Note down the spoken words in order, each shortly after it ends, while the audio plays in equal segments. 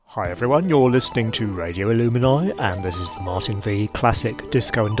Hi everyone, you're listening to Radio Illumini, and this is the Martin V Classic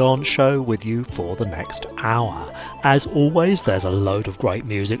Disco and Dance Show with you for the next hour. As always, there's a load of great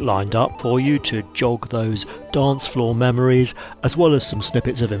music lined up for you to jog those dance floor memories, as well as some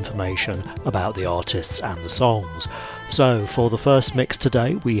snippets of information about the artists and the songs. So for the first mix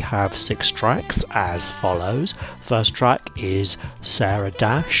today, we have 6 tracks as follows. First track is Sarah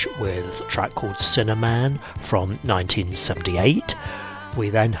Dash with a track called Cinnamon from 1978. We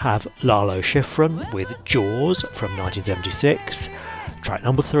then have Lalo Schifrin with Jaws from 1976. Track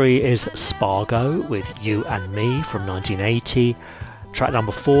number 3 is Spargo with You and Me from 1980. Track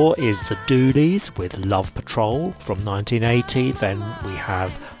number 4 is The Doolies with Love Patrol from 1980. Then we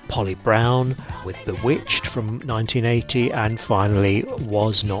have Polly Brown with Bewitched from 1980, and finally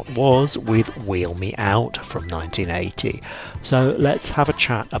Was Not Was with Wheel Me Out from 1980. So let's have a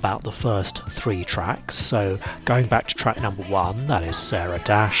chat about the first 3 tracks. So going back to track number 1, that is Sarah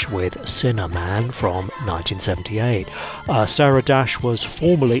Dash with Cinnamon from 1978. Sarah Dash was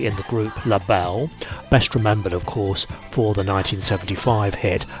formerly in the group La Belle, best remembered of course for the 1975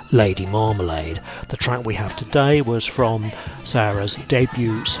 hit Lady Marmalade. The track we have today was from Sarah's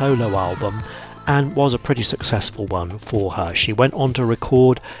debut solo album and was a pretty successful one for her. She went on to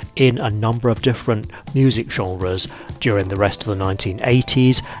record in a number of different music genres during the rest of the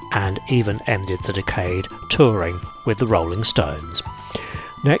 1980s and even ended the decade touring with the Rolling Stones.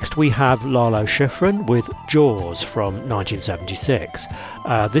 Next we have Lalo Schifrin with Jaws from 1976.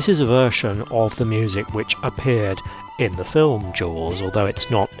 This is a version of the music which appeared in the film Jaws, although it's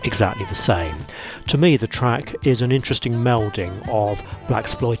not exactly the same. To me, the track is an interesting melding of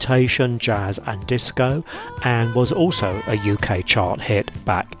blaxploitation, jazz and disco, and was also a UK chart hit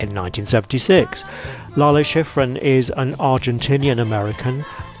back in 1976. Lalo Schifrin is an Argentinian American,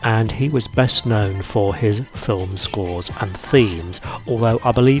 and he was best known for his film scores and themes, although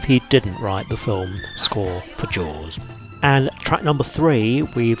I believe he didn't write the film score for Jaws. And track number 3,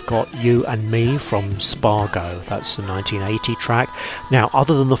 we've got You and Me from Spargo. That's the 1980 track. Now,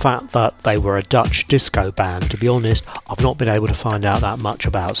 other than the fact that they were a Dutch disco band, to be honest, I've not been able to find out that much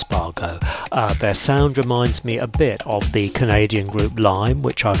about Spargo. Their sound reminds me a bit of the Canadian group Lime,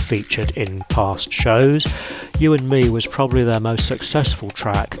 which I've featured in past shows. You and Me was probably their most successful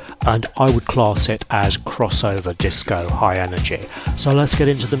track, and I would class it as crossover disco high energy. So let's get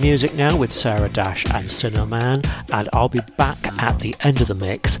into the music now with Sarah Dash and Cinnamon, and I'll be back at the end of the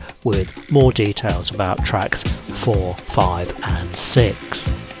mix with more details about tracks 4, 5 and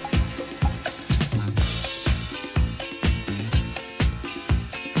 6.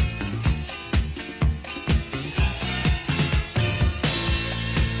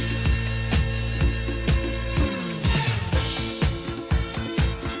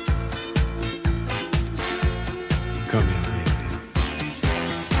 Come here, baby.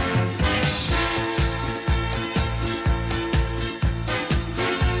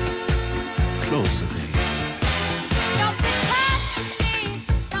 Closer, baby. Don't be touching me,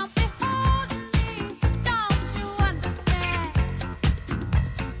 don't be holding me, don't you understand?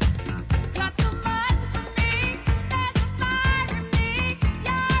 You're too much for me, there's a fire in me,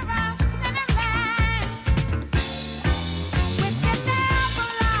 you're a cinnamon. With your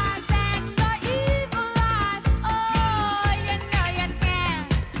devil eyes and your evil eyes, oh, you know you can.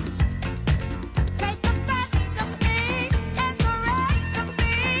 Take the best of me and the rest of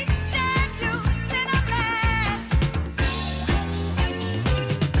me, damn you, cinnamon.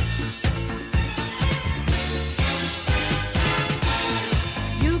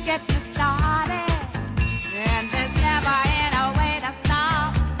 You get me started, and there's never any way to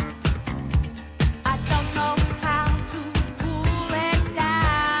stop. I don't know how to cool it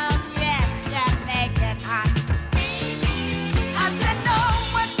down. Yes, you make it hot. I said no,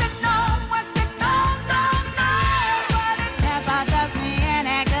 what's it no, what's it no, no, no. But it never does me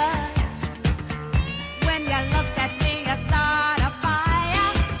any good. When you look at me, you start a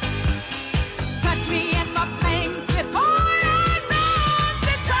fire. Touch me and my flames get more and more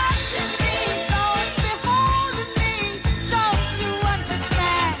to touch you.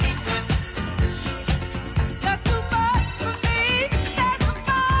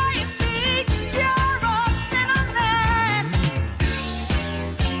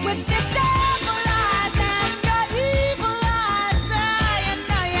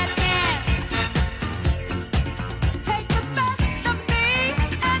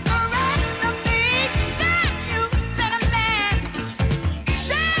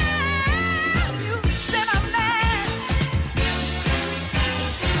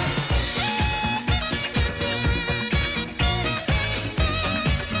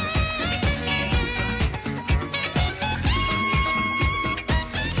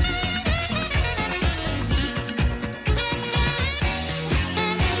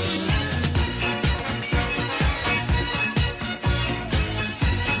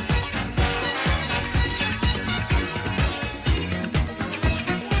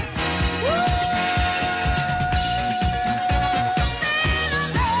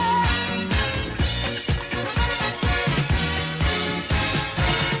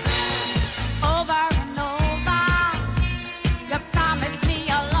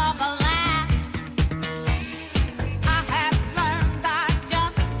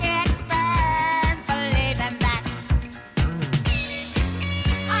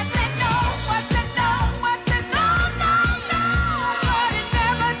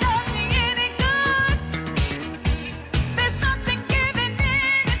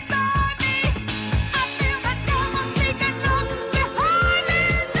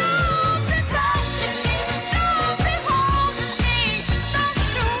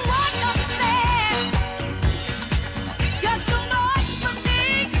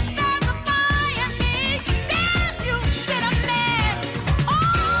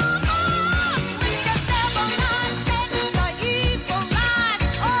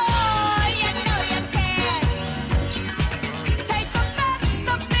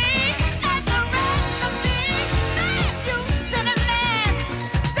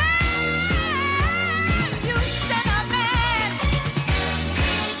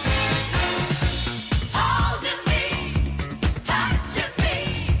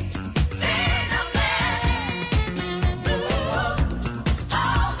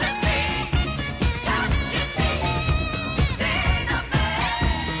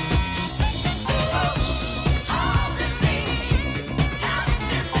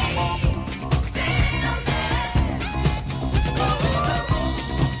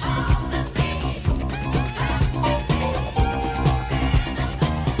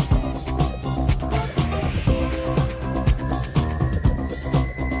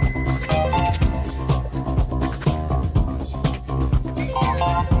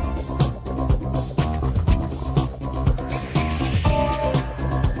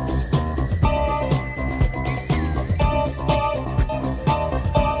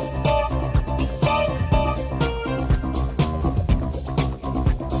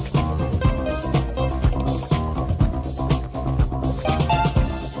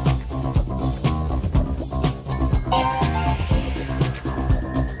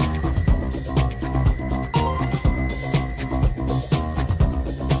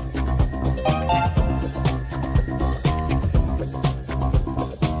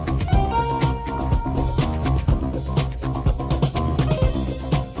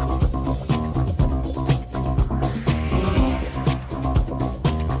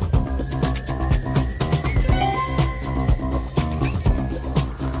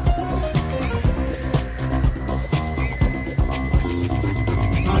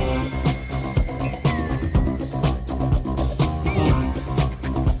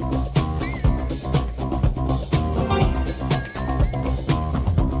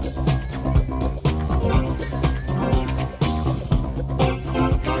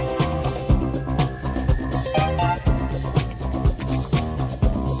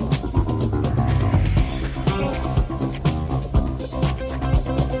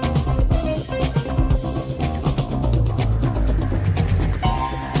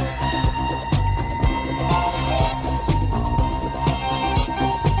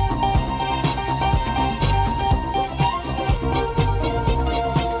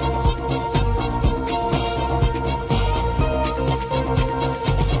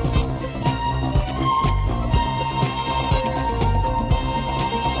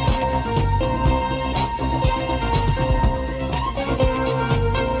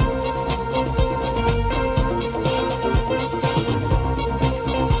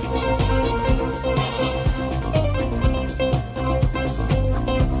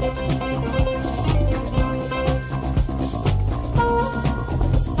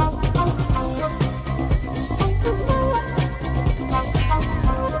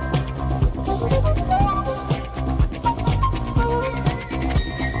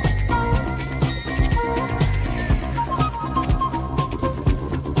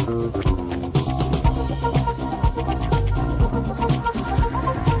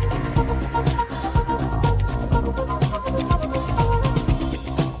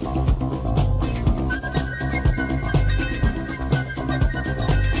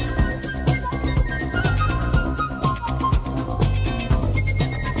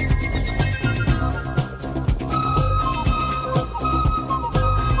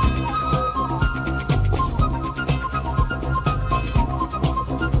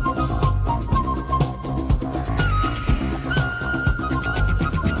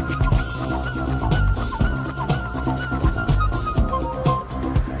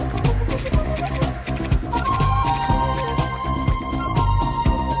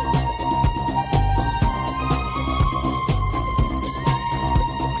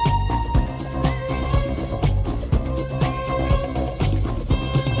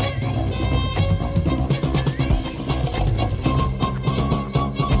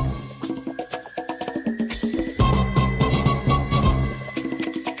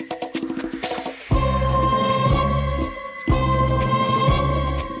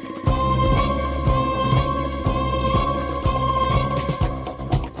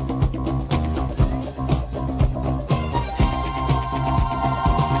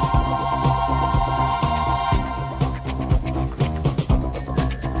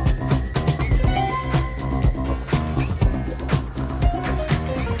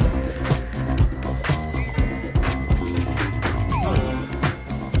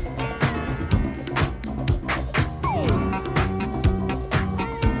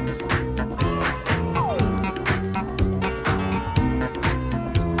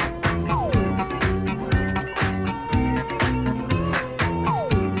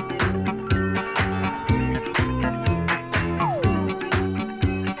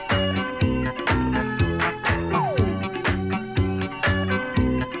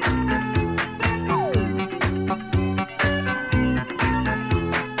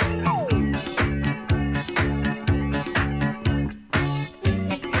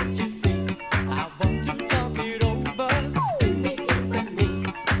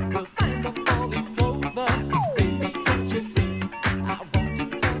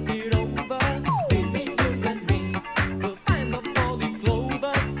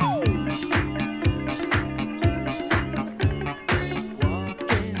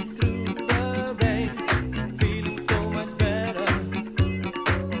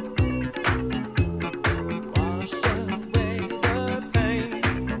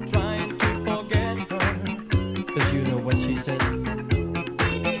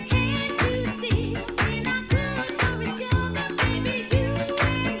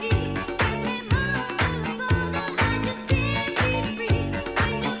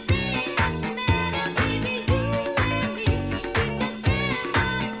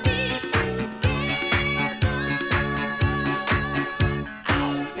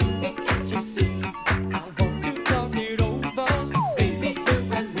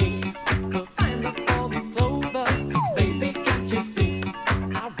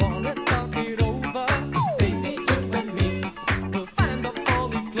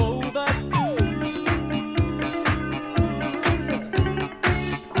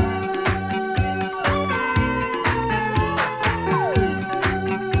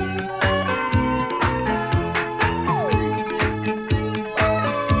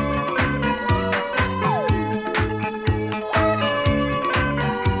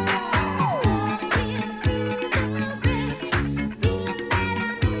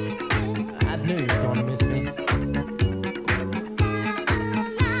 knew you were gonna miss me.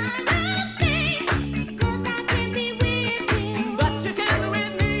 But you can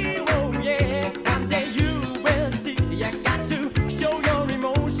with me, oh yeah. One day you will see. You got to show your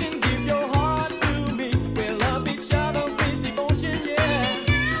emotion, give your heart to me. We'll love each other with devotion, yeah.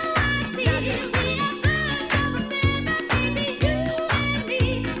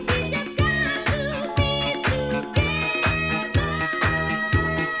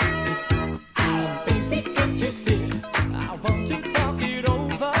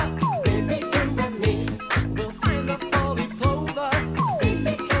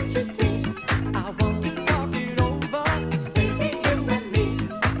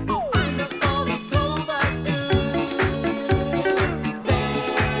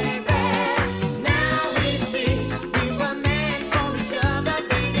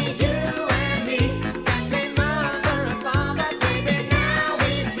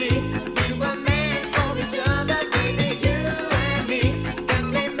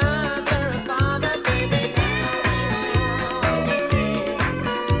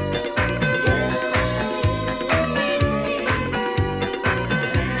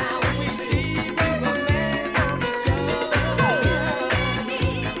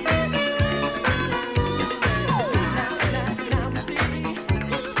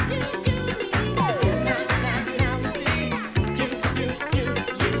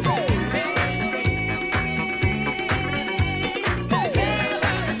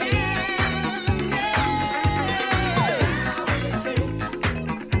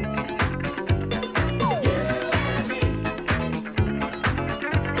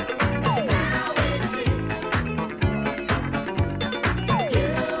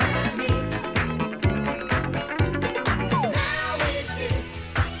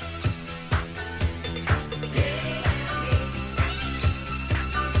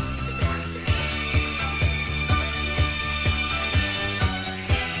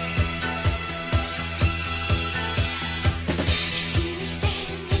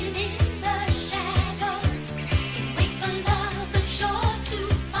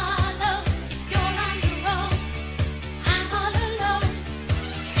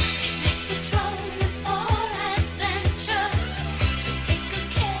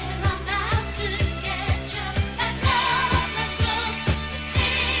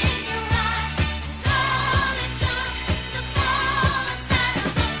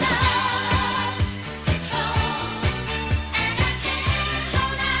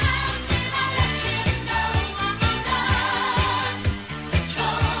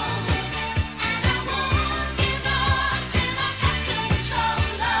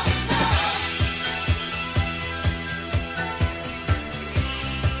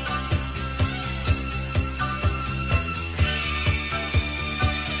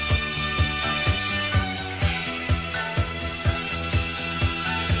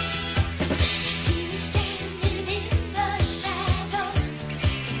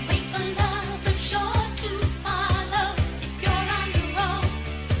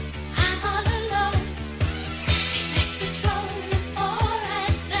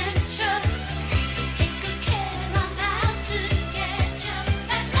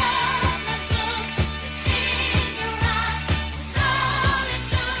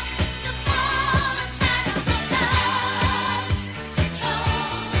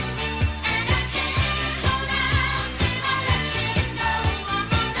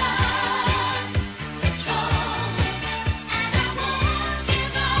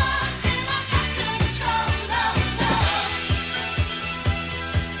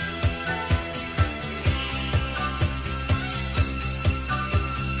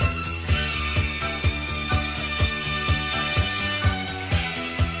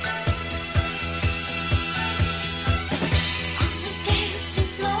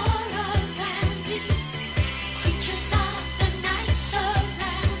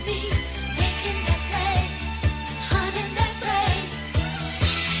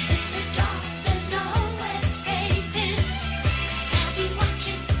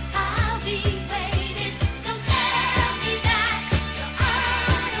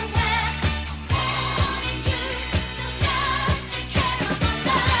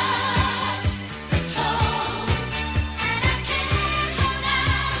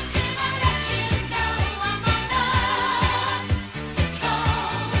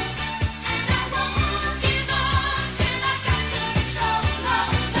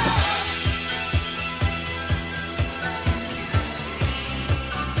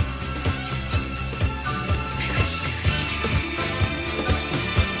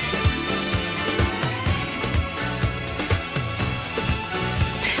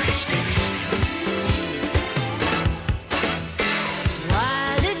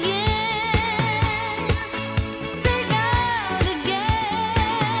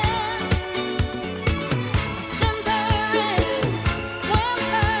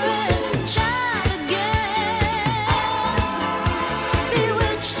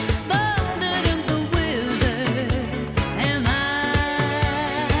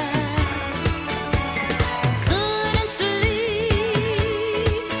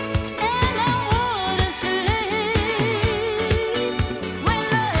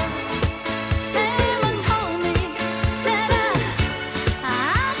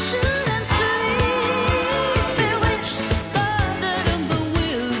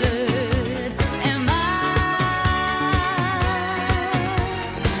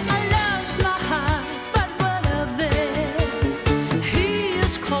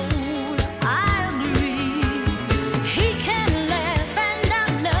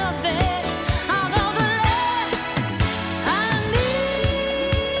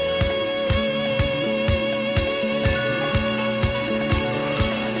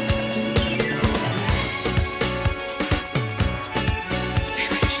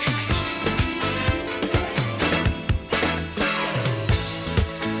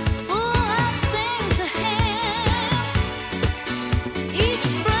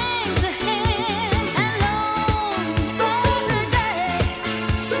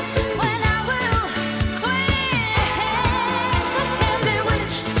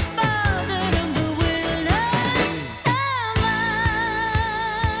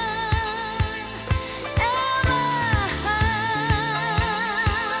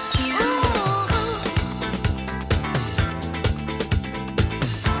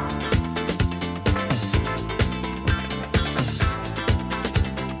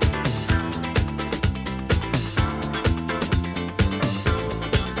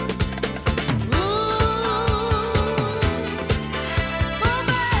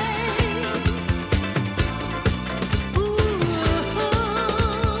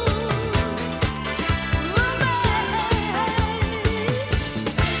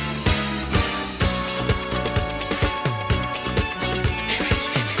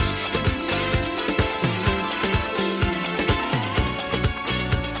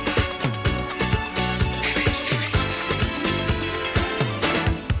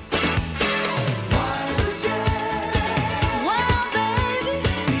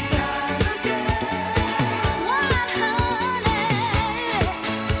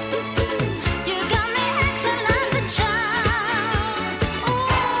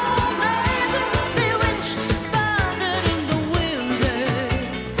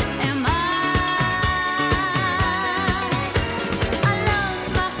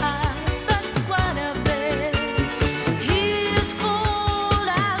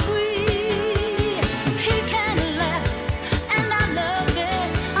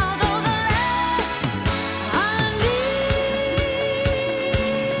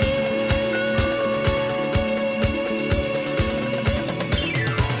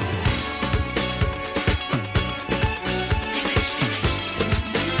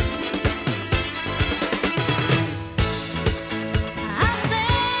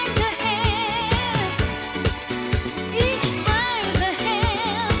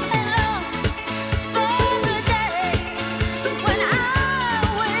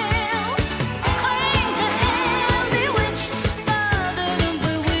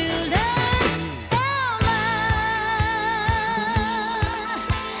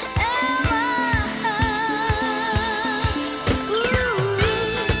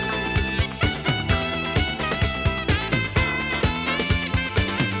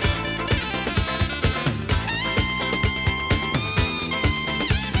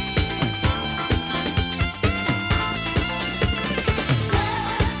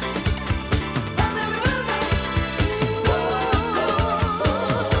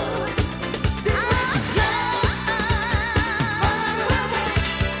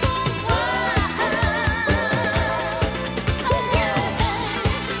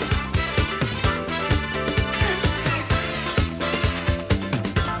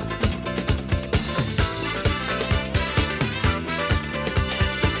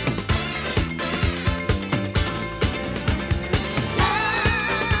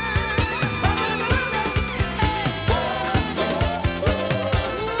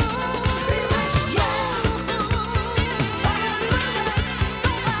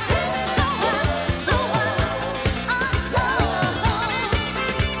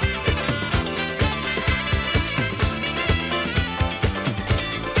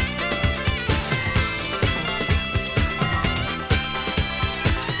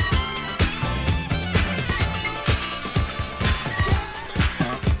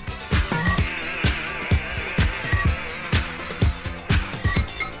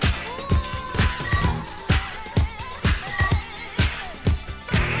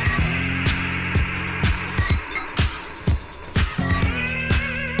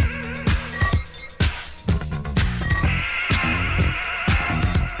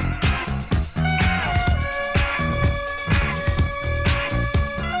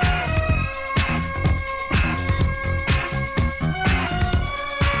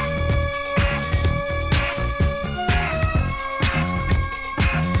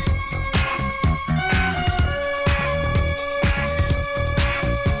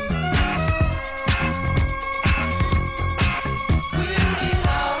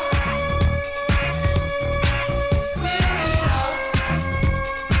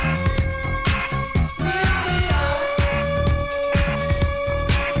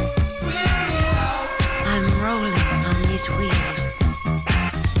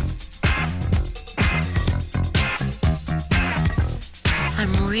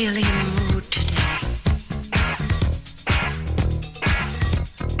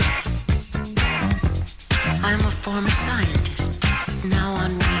 former scientist, now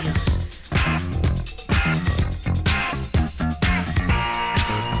on wheels.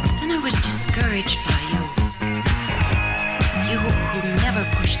 Then I was discouraged by you. You who never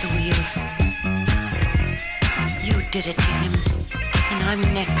push the wheels. You did it to him, and I'm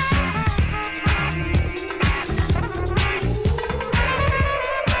next.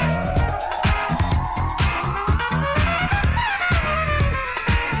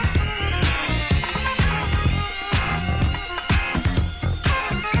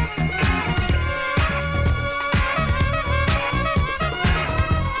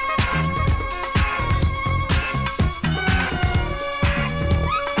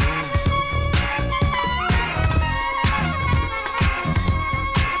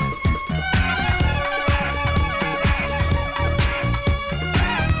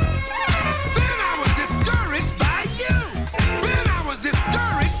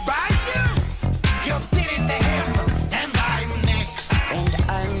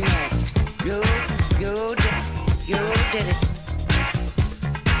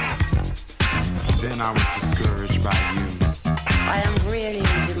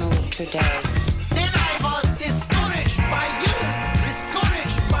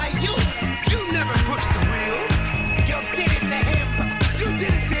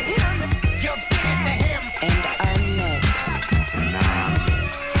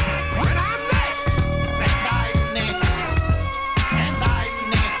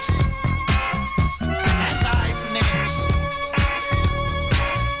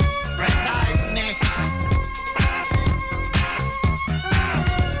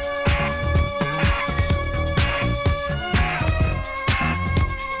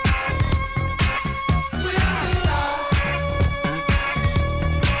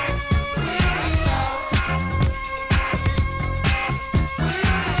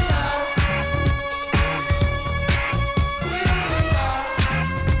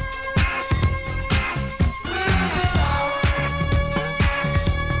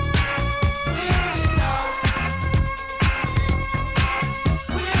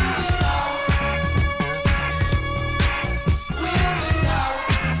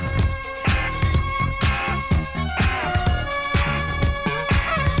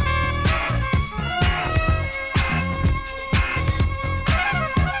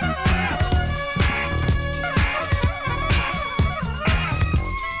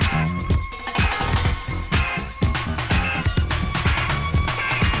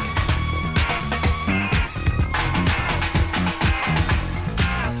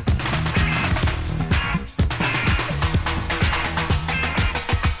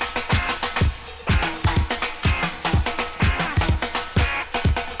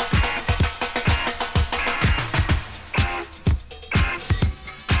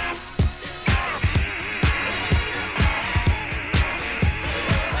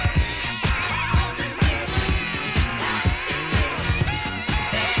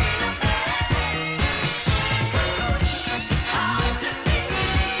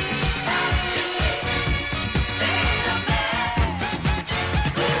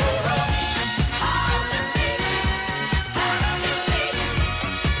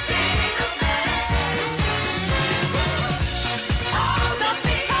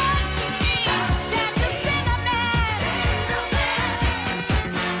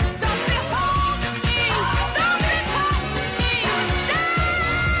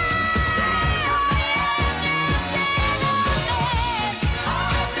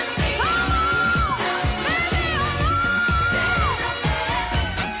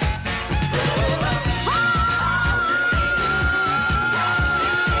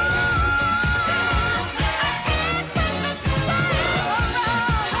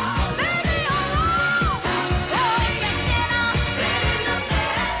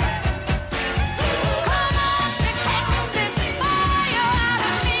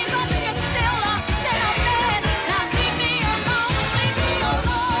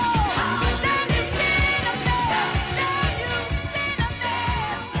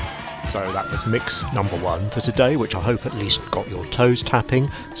 Mix number one for today, which I hope at least got your toes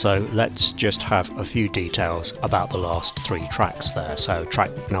tapping. So let's just have a few details about the last three tracks there. So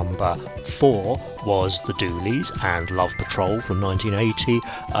track number 4 was the Dooleys and Love Patrol from 1980.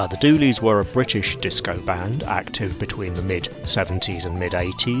 The Dooleys were a British disco band active between the mid-70s and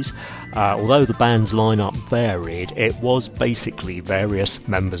mid-80s. Although the band's lineup varied, it was basically various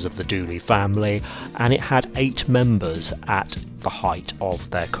members of the Dooley family, and it had 8 members at the height of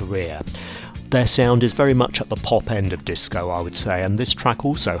their career. Their sound is very much at the pop end of disco, I would say, and this track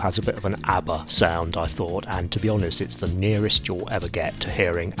also has a bit of an ABBA sound, I thought, and to be honest, it's the nearest you'll ever get to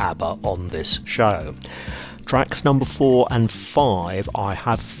hearing ABBA on this show. Tracks number 4 and 5 I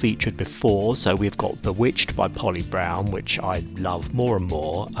have featured before, so we've got Bewitched by Polly Brown, which I love more and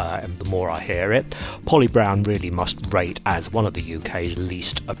more, and the more I hear it. Polly Brown really must rate as one of the UK's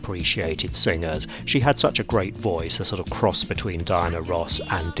least appreciated singers. She had such a great voice, a sort of cross between Diana Ross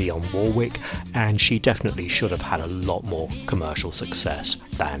and Dionne Warwick, and she definitely should have had a lot more commercial success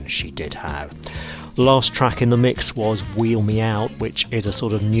than she did have. The last track in the mix was Wheel Me Out, which is a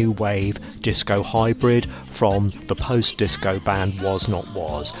sort of new wave disco hybrid from the post-disco band Was Not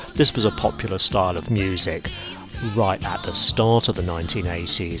Was. This was a popular style of music right at the start of the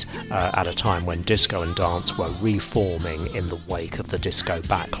 1980s, at a time when disco and dance were reforming in the wake of the disco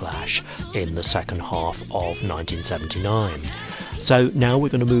backlash in the second half of 1979. So now we're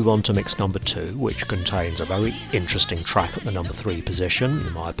going to move on to mix number 2, which contains a very interesting track at the number 3 position,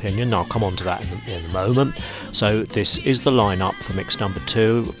 in my opinion. I'll come on to that in a moment. So this is the lineup for mix number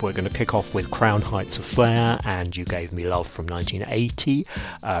 2. We're going to kick off with Crown Heights Affair and You Gave Me Love from 1980.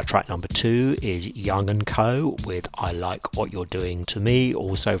 Track number 2 is Young & Co. with I Like What You're Doing to Me,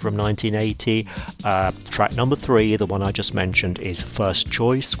 also from 1980. Track number 3, the one I just mentioned, is First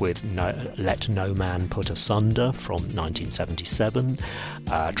Choice with Let No Man Put Asunder from 1977.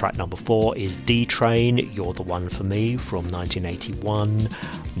 Track number 4 is D-Train, You're the One for Me from 1981.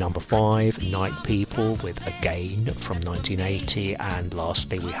 Number 5, Night People with Again from 1980. And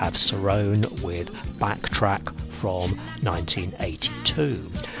lastly we have Cerrone with Backtrack from 1982.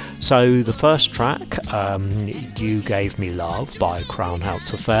 So the first track, You Gave Me Love by Crown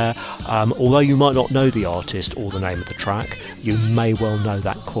Heights Affair, although you might not know the artist or the name of the track, you may well know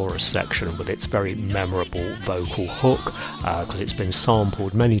that chorus section with its very memorable vocal hook, because it's been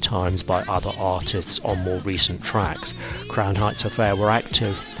sampled many times by other artists on more recent tracks. Crown Heights Affair were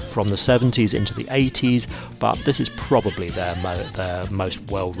active from the 70s into the 80s, but this is probably their most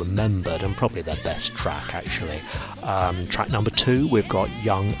well remembered and probably their best track actually. Track number 2, we've got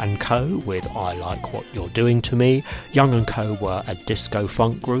Young & Co. with I Like What You're Doing to Me. Young & Co. were a disco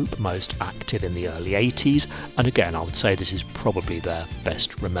funk group most active in the early 80s, and again I would say this is probably their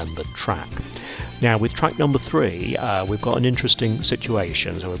best remembered track. Now with track number 3, we've got an interesting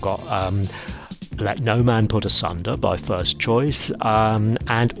situation. So we've got Let No Man Put Asunder by First Choice,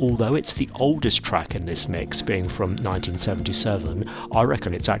 and although it's the oldest track in this mix, being from 1977, I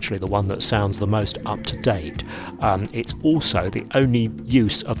reckon it's actually the one that sounds the most up to date. It's also the only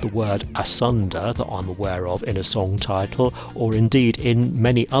use of the word asunder that I'm aware of in a song title, or indeed in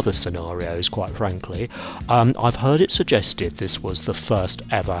many other scenarios, quite frankly. I've heard it suggested this was the first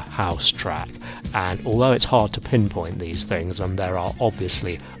ever house track, and although it's hard to pinpoint these things and there are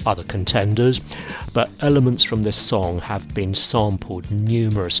obviously other contenders, but elements from this song have been sampled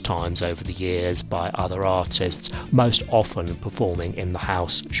numerous times over the years by other artists, most often performing in the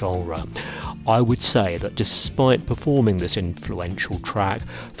house genre. I would say that despite performing this influential track,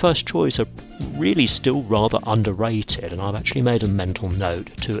 First Choice are really still rather underrated, and I've actually made a mental note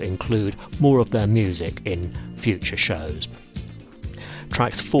to include more of their music in future shows.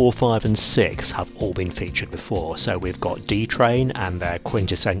 Tracks 4, 5 and 6 have all been featured before, so we've got D-Train and their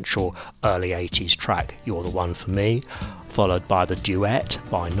quintessential early 80s track You're the One for Me, followed by the duet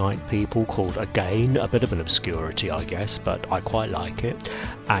by Night People called Again, a bit of an obscurity I guess, but I quite like it,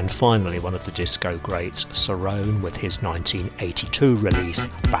 and finally one of the disco greats, Cerrone, with his 1982 release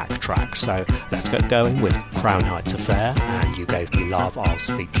Backtrack. So let's get going with Crown Heights Affair and You Gave Me Love, I'll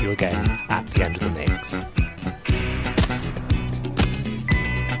Speak to You Again at the end of the mix.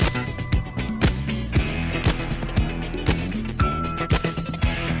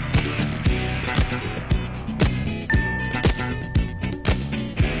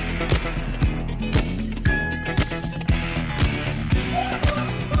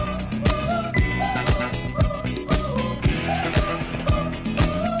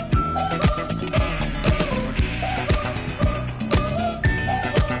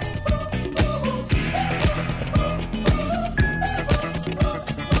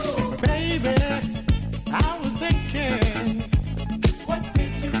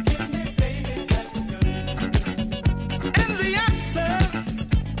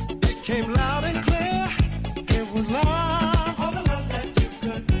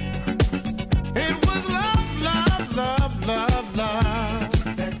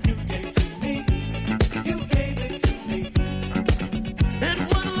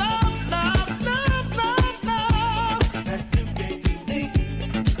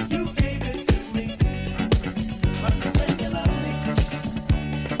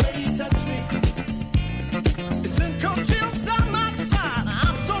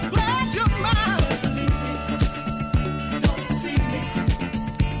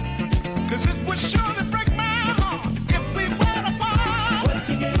 Surely break my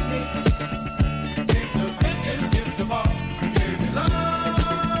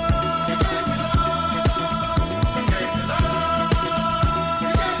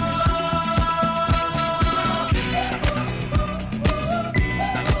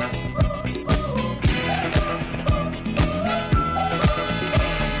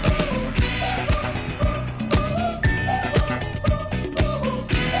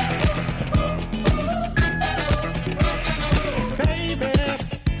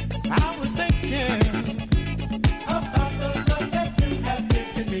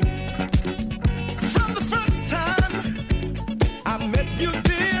met you,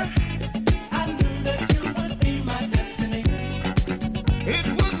 dear, I knew that you would be my destiny. It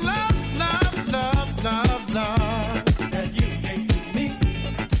was love, love, love, love, love that you gave to me.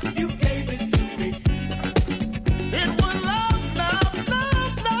 You gave it to me. It was love, love,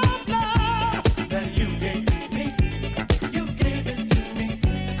 love, love, love that you gave to me. You gave it to me.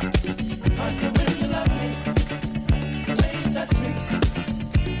 Honey, when you love me, the way you touch me,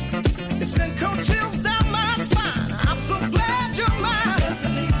 it sent cold chills down my spine. I'm so glad you're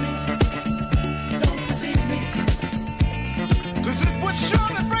mine.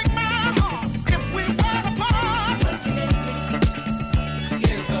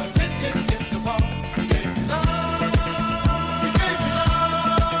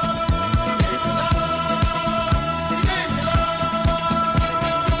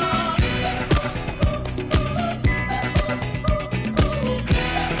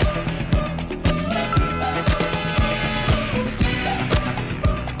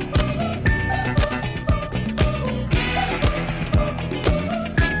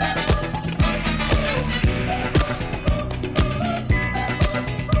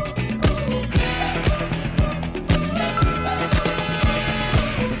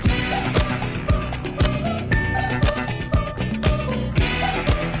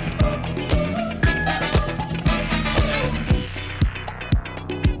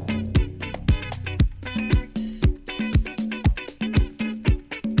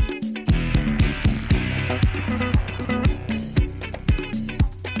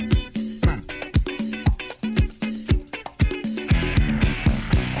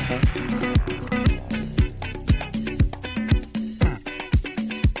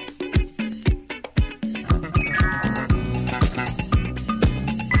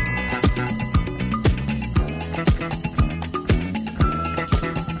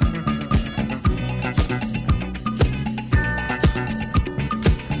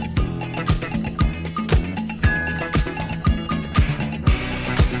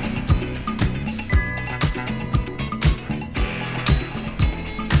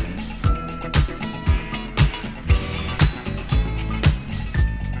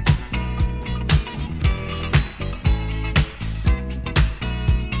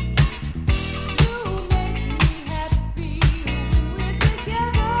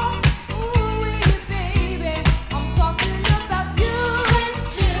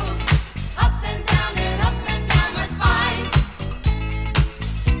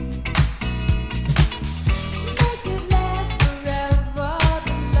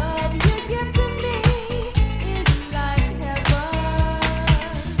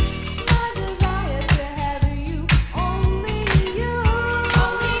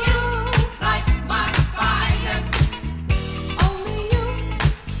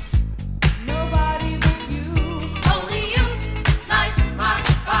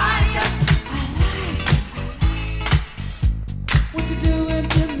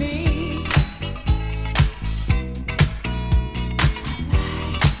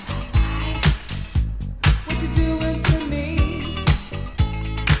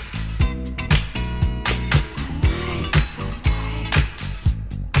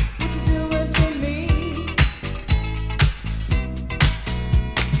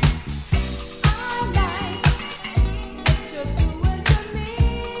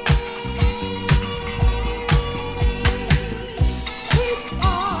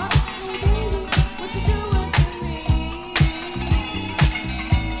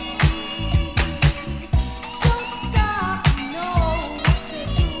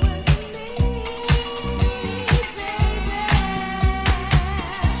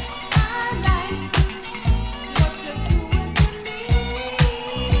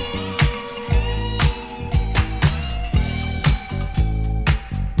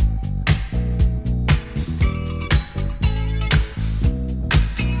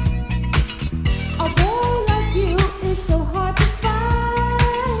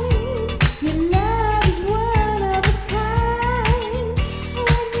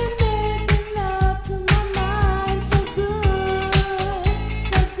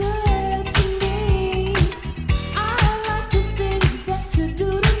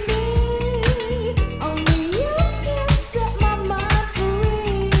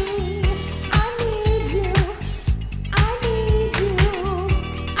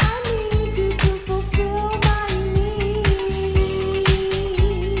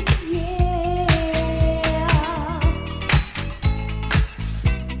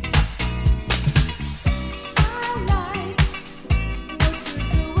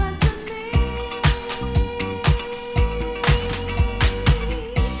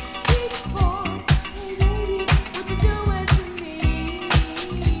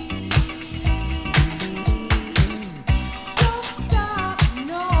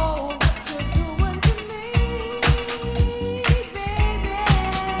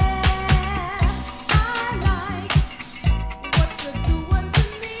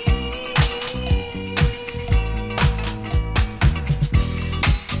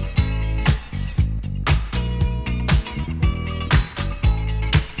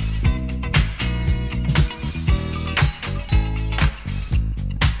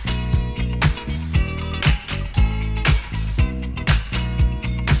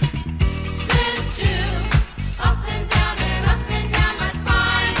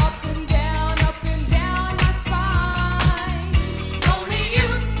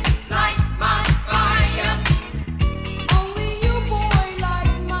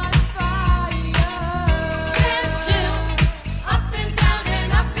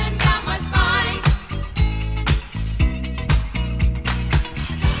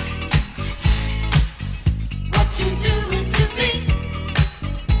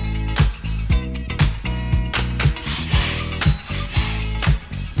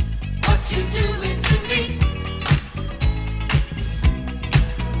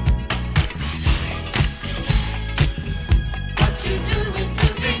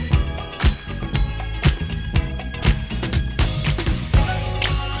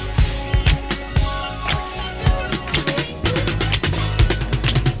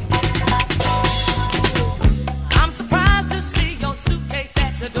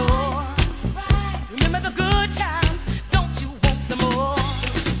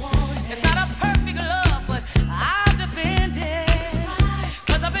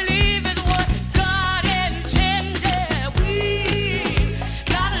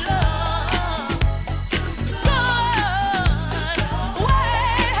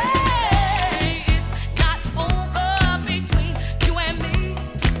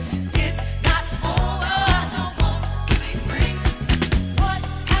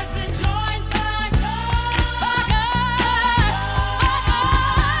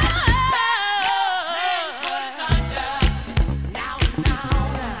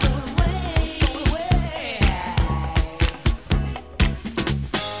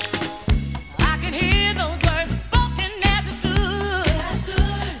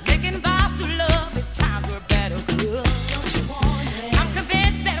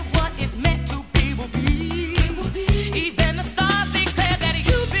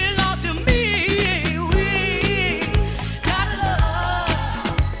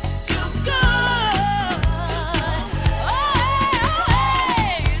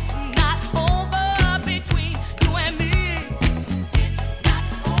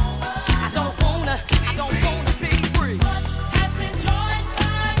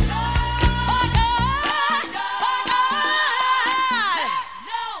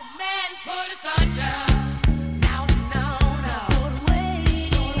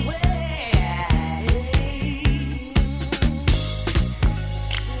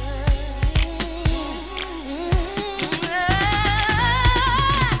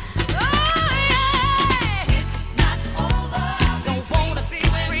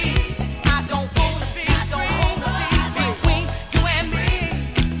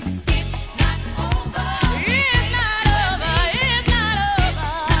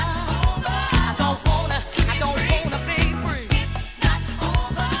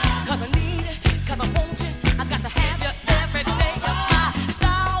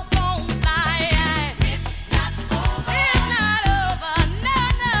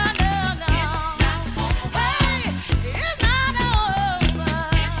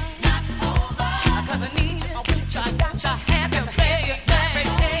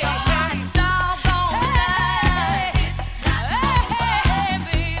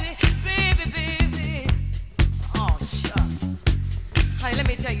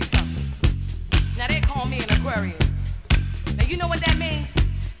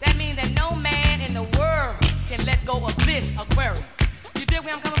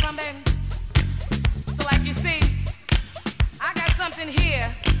 where I'm coming from, baby? So like you see, I got something here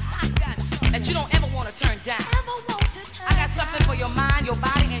that you don't ever want to turn down. I got something for your mind, your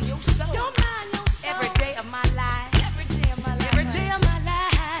body, and your soul. Every day of my life. Every day of my life. Every day of my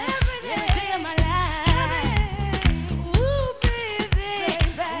life. Every day of my life. Ooh, baby.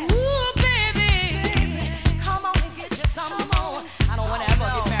 Ooh, baby. Come on and get you some more. I don't want to ever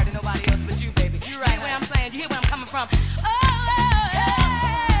get married to nobody else but you, baby. You right. You hear what I'm saying? You hear where I'm coming from?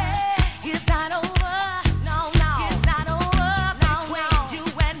 It's not over. No, no. It's not over. No, between you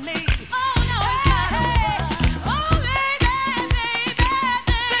and me. Oh, no, it's not over. Oh, baby, baby,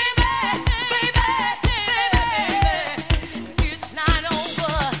 baby, baby, baby, baby, baby.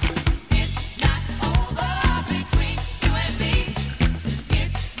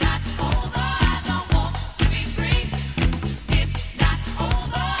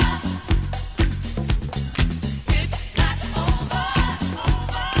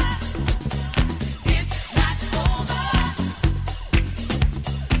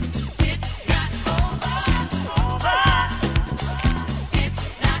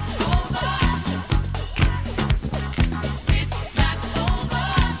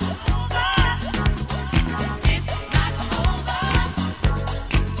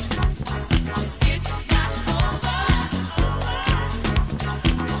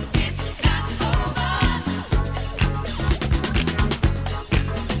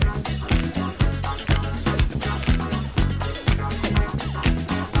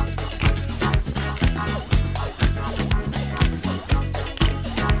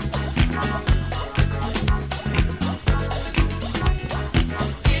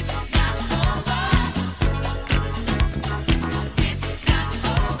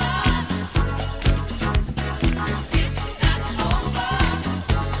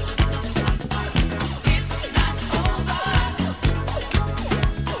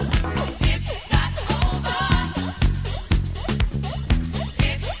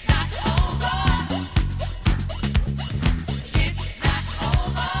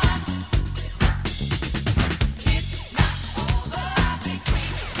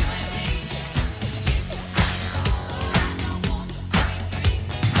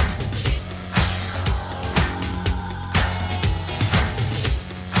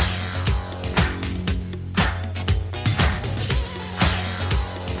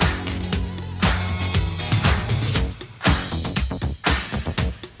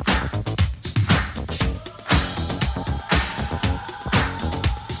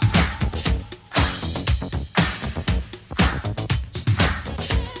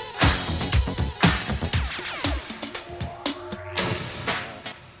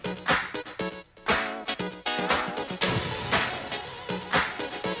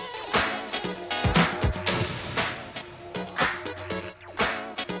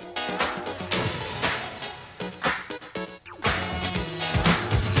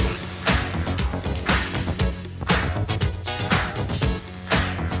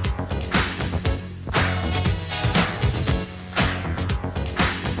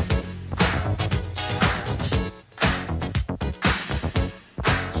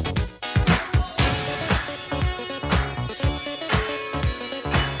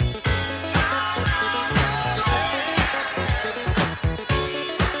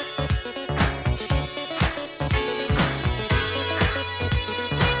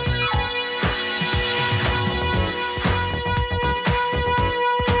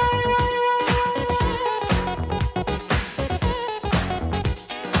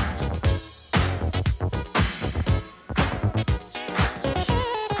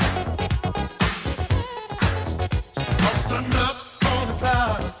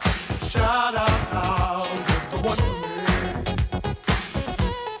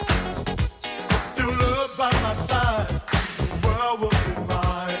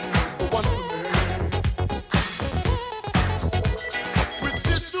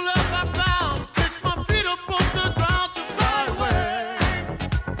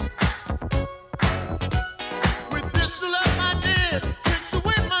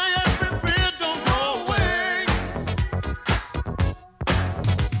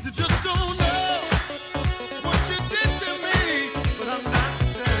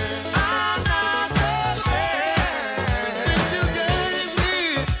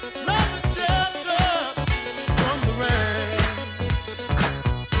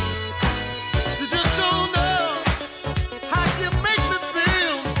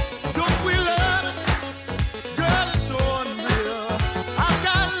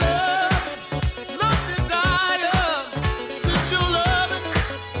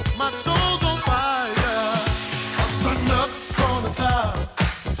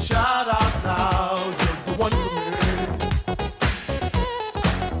 Shout out now, you're the one for me.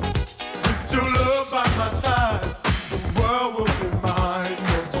 With your love by my side, the world will be mine.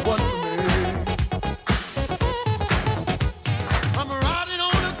 You're the one for me. I'm riding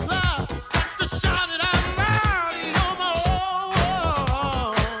on a cloud, got to shout it out loud. You're my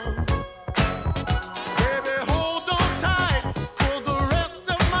own. Baby, hold on tight for the rest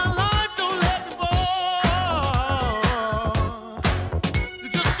of my life. Don't let me fall. You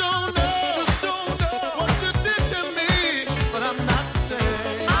just don't know what you did to me, but I'm not the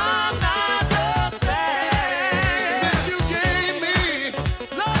same. I'm not the same. Since you gave me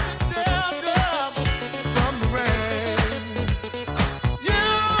love and shelter from the rain, you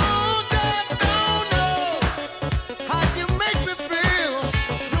just don't know how you make me feel.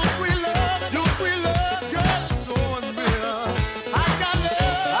 Your sweet love, girl, is so unreal. I got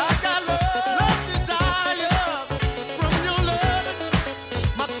love, desire from your love.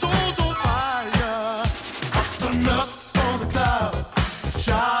 My soul's on fire. Hustling up on the cloud.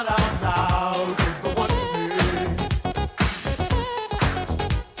 Shout out now, you're the one for me.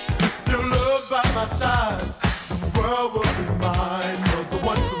 With your love by my side, the world will be mine. You're the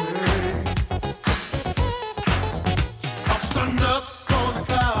one for me. Hustling up on the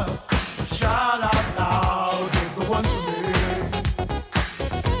cloud. Shout out now, you're the one for me.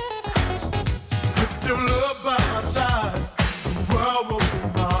 With your love by my side, the world will be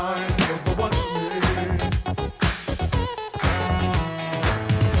mine. You're the one for me.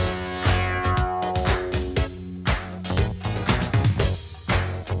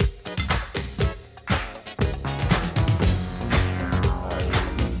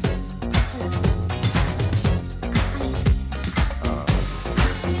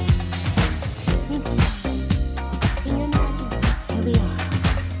 Can you imagine? Here we are,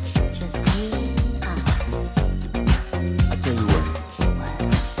 just you and I. I tell you what,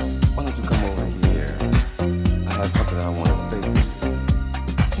 why don't you come over here? I have something I want to say to you.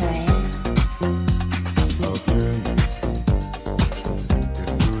 Here I am. Again,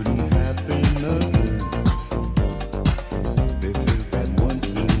 this couldn't happen again. This is that once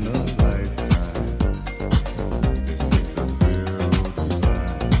in a lifetime. This is the thrill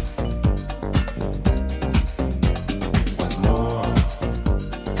divine. What's more,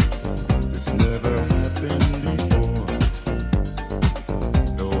 this never happened before.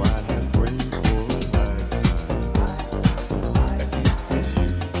 Though I had prayed for a lifetime, as if you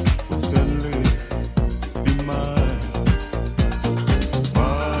would suddenly be mine.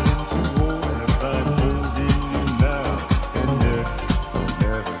 Mine to hold as I'm holding you now, and yet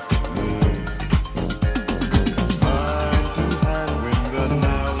never see me. Mine to have when the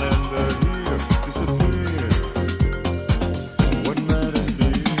now and the here disappear. What matters to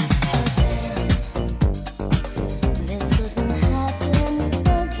you? This couldn't happen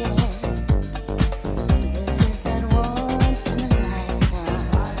again. This is that once in a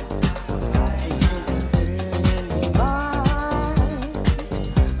lifetime. This is the thrill divine.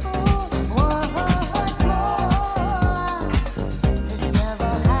 What's more? This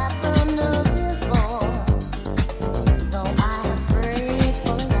never happened before. Though I have prayed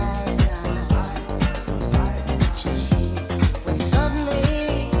for a lifetime, such as you would suddenly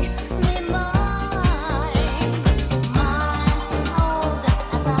be mine. Mine to hold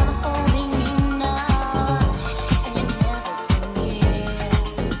as I'm holding you now, and you never see me.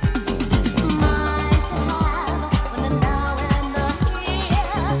 Mine to have when the now and the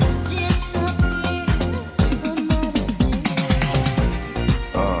here disappears, but never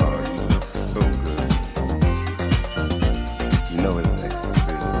Oh, you look so good. You know it's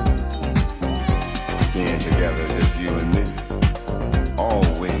ecstasy. Being together, just you and me.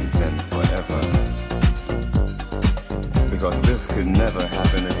 Always and forever. Because this could never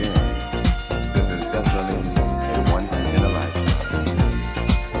happen again. This is definitely a once in a lifetime.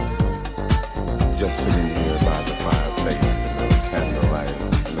 Just sitting here by the fireplace, a little candlelight,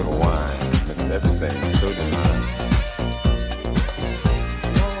 a little wine, makes everything so divine.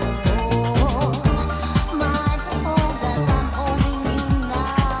 Mine to hold as I'm holding you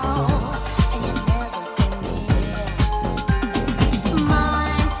now, and you never see me.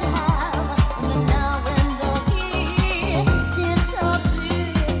 Mine to have when the now and the here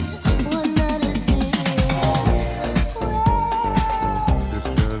disappears, what matters to you? This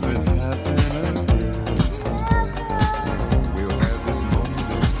doesn't happen again. We'll have this moment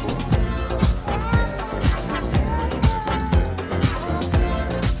forever.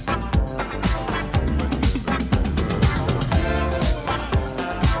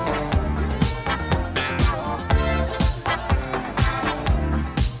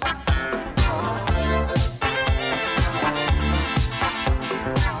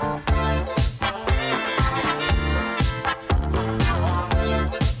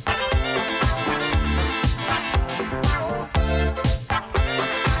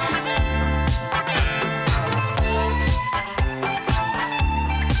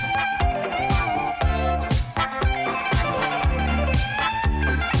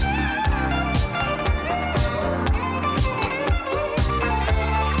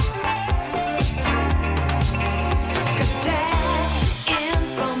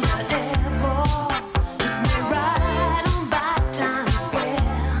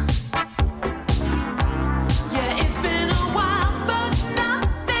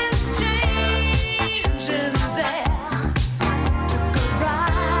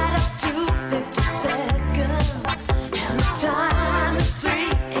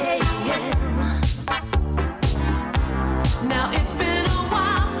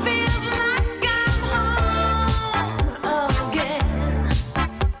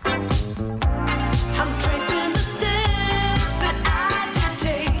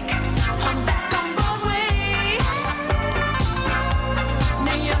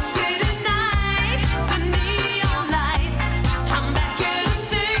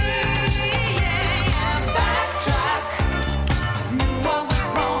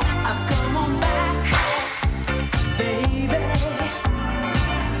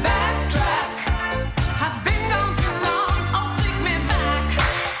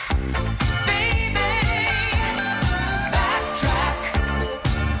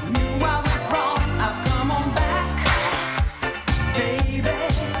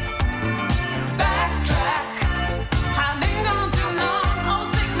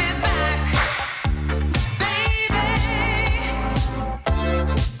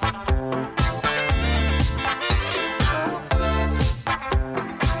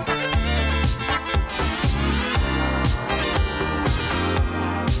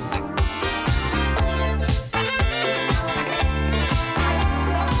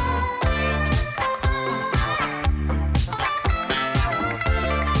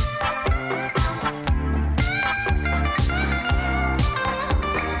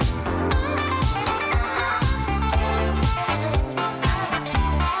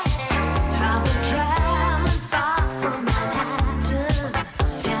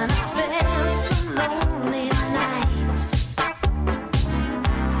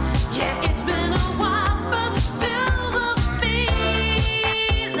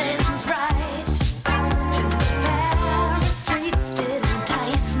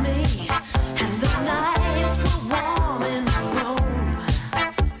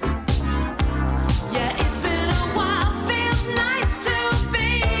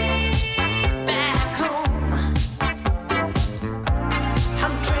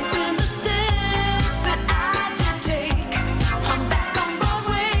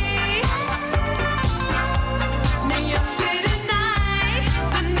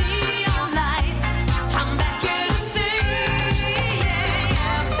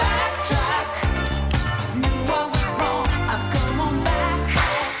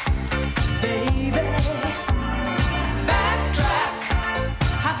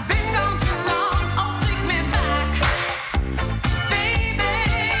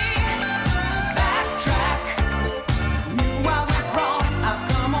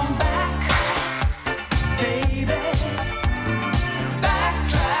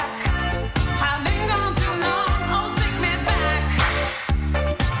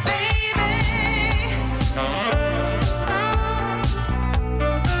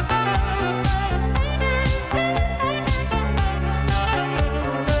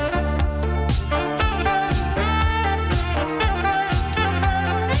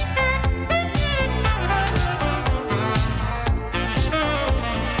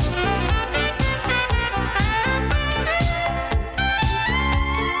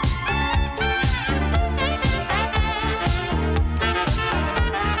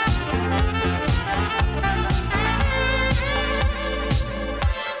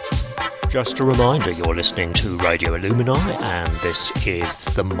 Just a reminder, you're listening to Radio Illumini, and this is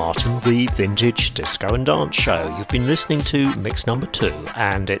the Martin V Vintage Disco and Dance Show. You've been listening to mix number 2,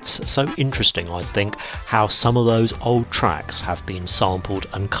 and it's so interesting, I think, how some of those old tracks have been sampled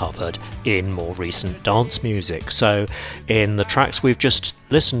and covered in more recent dance music. So in the tracks we've just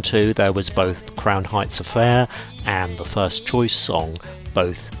listened to, there was both Crown Heights Affair and the First Choice song,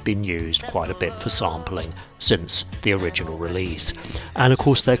 both been used quite a bit for sampling since the original release. And of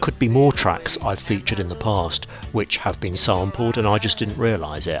course there could be more tracks I've featured in the past which have been sampled, and I just didn't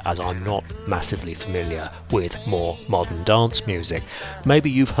realise it, as I'm not massively familiar with more modern dance music. Maybe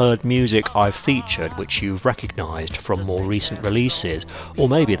you've heard music I've featured which you've recognised from more recent releases, or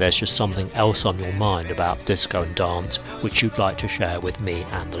maybe there's just something else on your mind about disco and dance which you'd like to share with me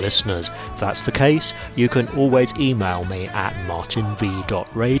and the listeners. If that's the case, you can always email me at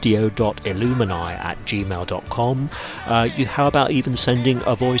martinv.radio.illumini@gmail.com. How about even sending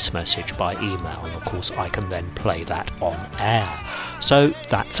a voice message by email, and of course I can then play that on air. So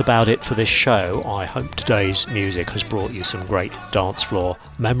that's about it for this show. I hope today's music has brought you some great dance floor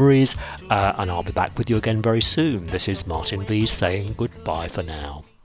memories, and I'll be back with you again very soon. This is Martin V saying goodbye for now.